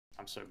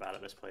I'm so bad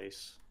at this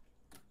place.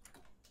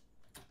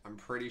 I'm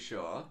pretty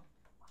sure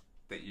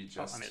that you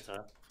just... Oh, I mean, it's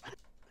a...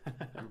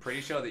 I'm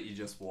pretty sure that you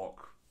just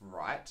walk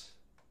right,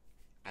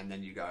 and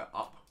then you go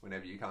up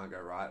whenever you can't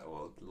go right,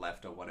 or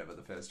left, or whatever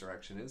the first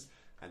direction is,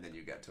 and then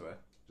you get to her,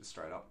 just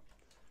straight up.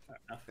 Fair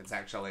enough. It's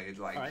actually,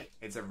 like, Right.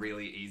 It's a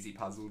really easy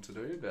puzzle to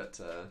do, but,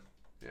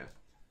 yeah.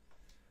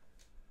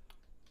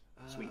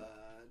 Sweet.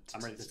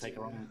 I'm ready to take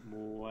her on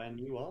when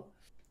you are.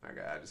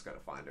 Okay, I just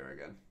gotta find her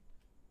again.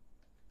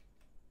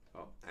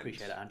 Oh, and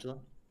Appreciate it, Angela.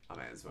 I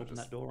may as well Open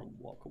just that door and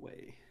walk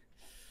away.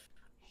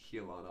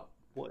 heal on up.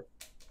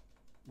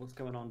 What's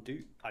going on,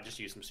 dude? I just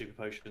used some super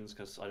potions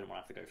because I didn't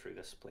want to have to go through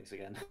this place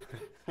again.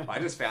 I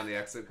just found the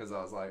exit because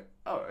I was like,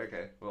 oh,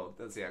 okay, well,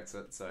 that's the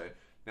exit, so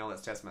now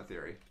let's test my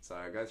theory. So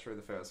I go through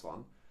the first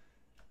one,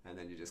 and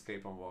then you just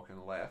keep on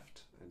walking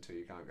left until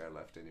you can't go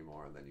left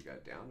anymore, and then you go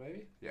down,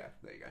 maybe? Yeah,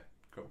 there you go.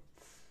 Cool.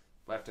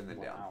 Left and then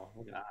down. Wow,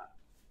 look at that.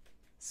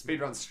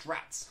 Speedrun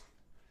strats.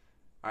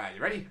 Alright,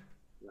 you ready?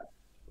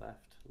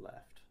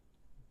 Left,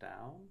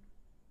 down.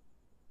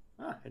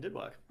 Ah, it did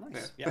work.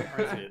 Nice. Yeah.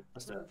 Yeah, right,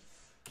 let's do it.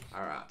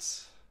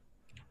 Alright.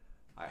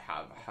 I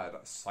have had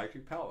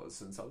psychic powers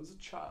since I was a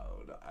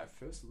child. I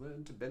first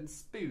learned to bend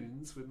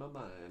spoons with my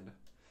mind.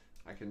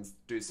 I can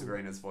do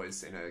Sabrina's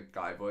voice in a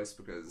guy voice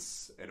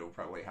because it'll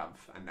probably have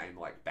a name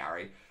like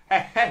Barry.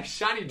 Hey,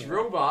 shiny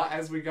Drillbur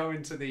as we go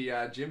into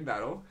the gym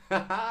battle.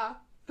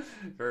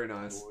 Very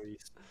nice.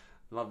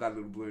 Love that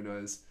little blue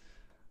nose.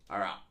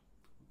 Alright.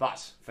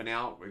 But for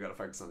now, we've got to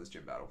focus on this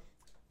gym battle.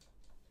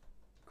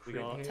 We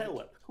got a tail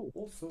whip. Cool.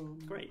 Awesome.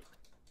 Great.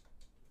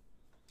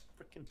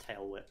 Freaking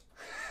tail whip.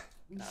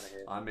 Get out of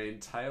here. I mean,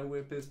 tail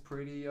whip is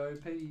pretty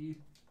OP. Yeah,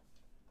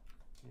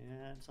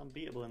 it's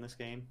unbeatable in this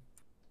game.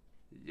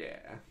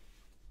 Yeah.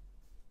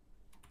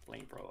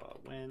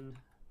 Flamethrower, win.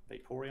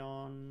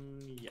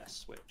 Vaporeon, yes,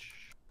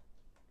 switch.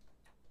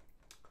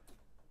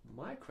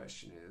 My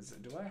question is,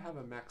 do I have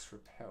a max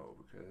repel?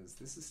 Because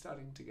this is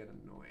starting to get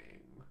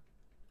annoying.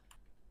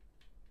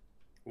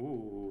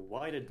 Ooh,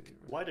 why did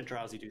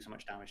Drowsy do so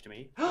much damage to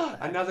me?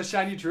 Another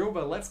shiny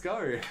Drillbur, let's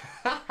go!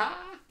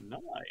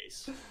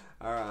 Nice.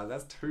 Alright,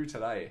 that's 2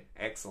 today.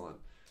 Excellent.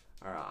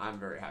 Alright, I'm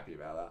very happy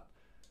about that.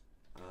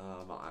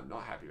 I'm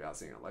not happy about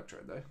seeing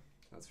Electrode though,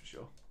 that's for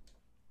sure.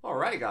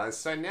 Alrighty guys,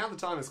 so now the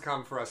time has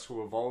come for us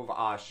to evolve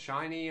our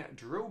shiny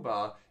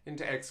Drillbur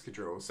into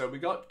Excadrill. So we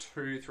got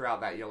 2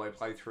 throughout that yellow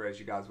playthrough, as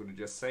you guys would have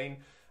just seen.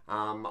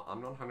 I'm not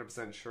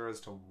 100% sure as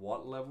to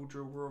what level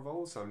Drillbur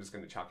evolves, so I'm just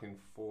going to chuck in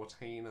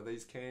 14 of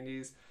these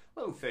candies.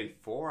 Level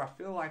 34, I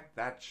feel like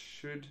that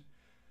should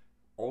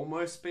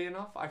almost be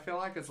enough. I feel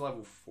like it's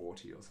level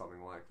 40 or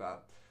something like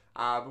that.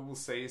 But we'll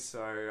see,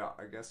 so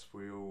I guess I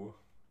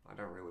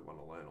don't really want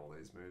to learn all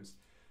these moves.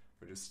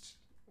 We'll just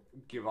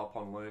give up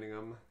on learning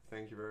them.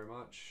 Thank you very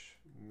much.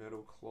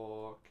 Metal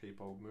Claw,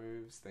 keep old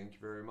moves. Thank you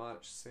very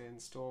much.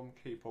 Sandstorm,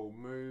 keep old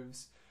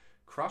moves.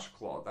 Crush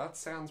Claw, that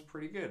sounds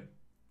pretty good.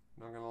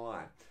 Not gonna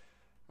lie.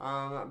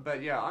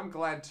 But yeah, I'm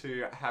glad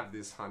to have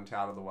this hunt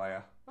out of the way.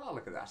 Oh,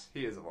 look at that.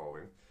 He is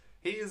evolving.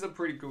 He is a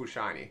pretty cool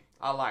shiny.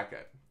 I like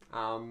it.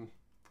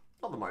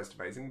 Not the most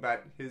amazing,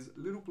 but his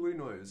little blue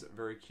nose,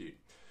 very cute.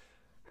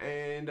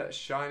 And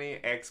shiny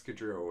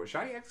Excadrill.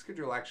 Shiny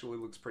Excadrill actually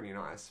looks pretty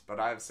nice, but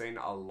I've seen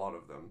a lot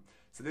of them.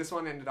 So this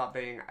one ended up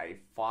being a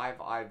 5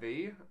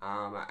 IV,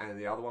 and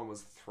the other one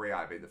was 3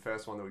 IV. The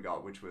first one that we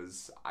got, which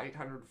was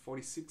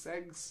 846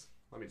 eggs.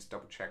 Let me just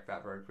double check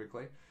that very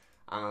quickly.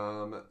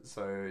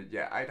 So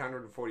yeah,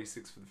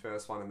 846 for the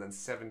first one, and then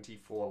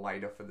 74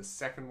 later for the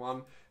second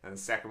one. And the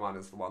second one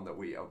is the one that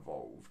we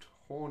evolved.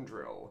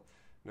 Horndrill.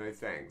 No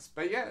thanks.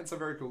 But yeah, it's a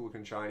very cool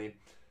looking shiny.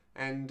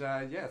 And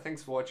yeah,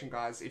 thanks for watching,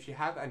 guys. If you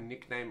have a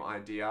nickname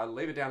idea,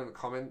 leave it down in the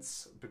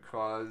comments,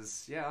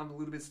 because yeah, I'm a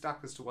little bit stuck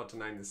as to what to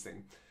name this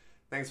thing.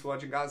 Thanks for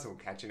watching, guys, and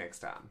we'll catch you next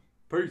time.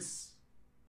 Peace!